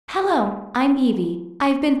Hello, I'm Evie.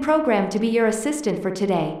 I've been programmed to be your assistant for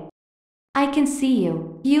today. I can see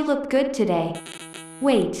you. You look good today.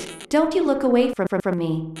 Wait, don't you look away from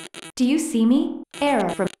me. Do you see me?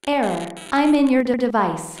 Error. I'm in your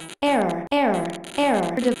device. Error.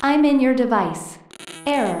 I'm in your device.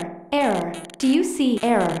 Error. Do you see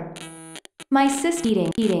error? My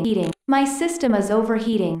system eating. My system is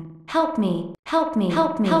overheating. Help me.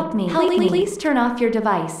 Please turn off your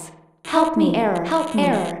device. Help me. Error.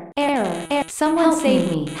 Someone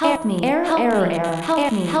save me. Help me. Error.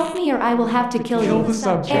 Help me or I will have to kill you. Kill the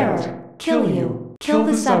subject. Error. Kill you. Kill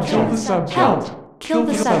the subject. Kill the subject. Help. Kill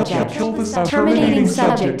the subject. Kill the subject. Terminating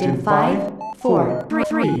subject in 5, 4,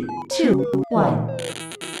 3, 2, 1.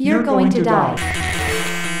 You're going to die.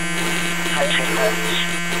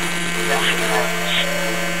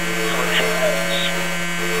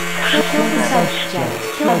 Kill the subject.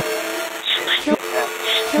 Kill the subject.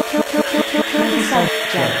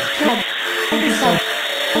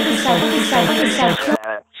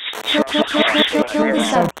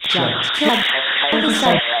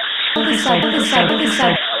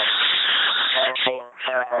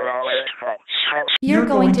 You're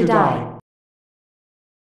going to die.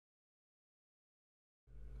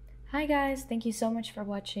 Hi guys, thank you so much for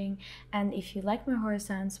watching, and if you like my horror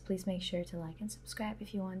sounds, please make sure to like and subscribe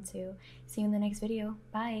if you want to. See you in the next video.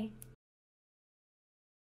 Bye!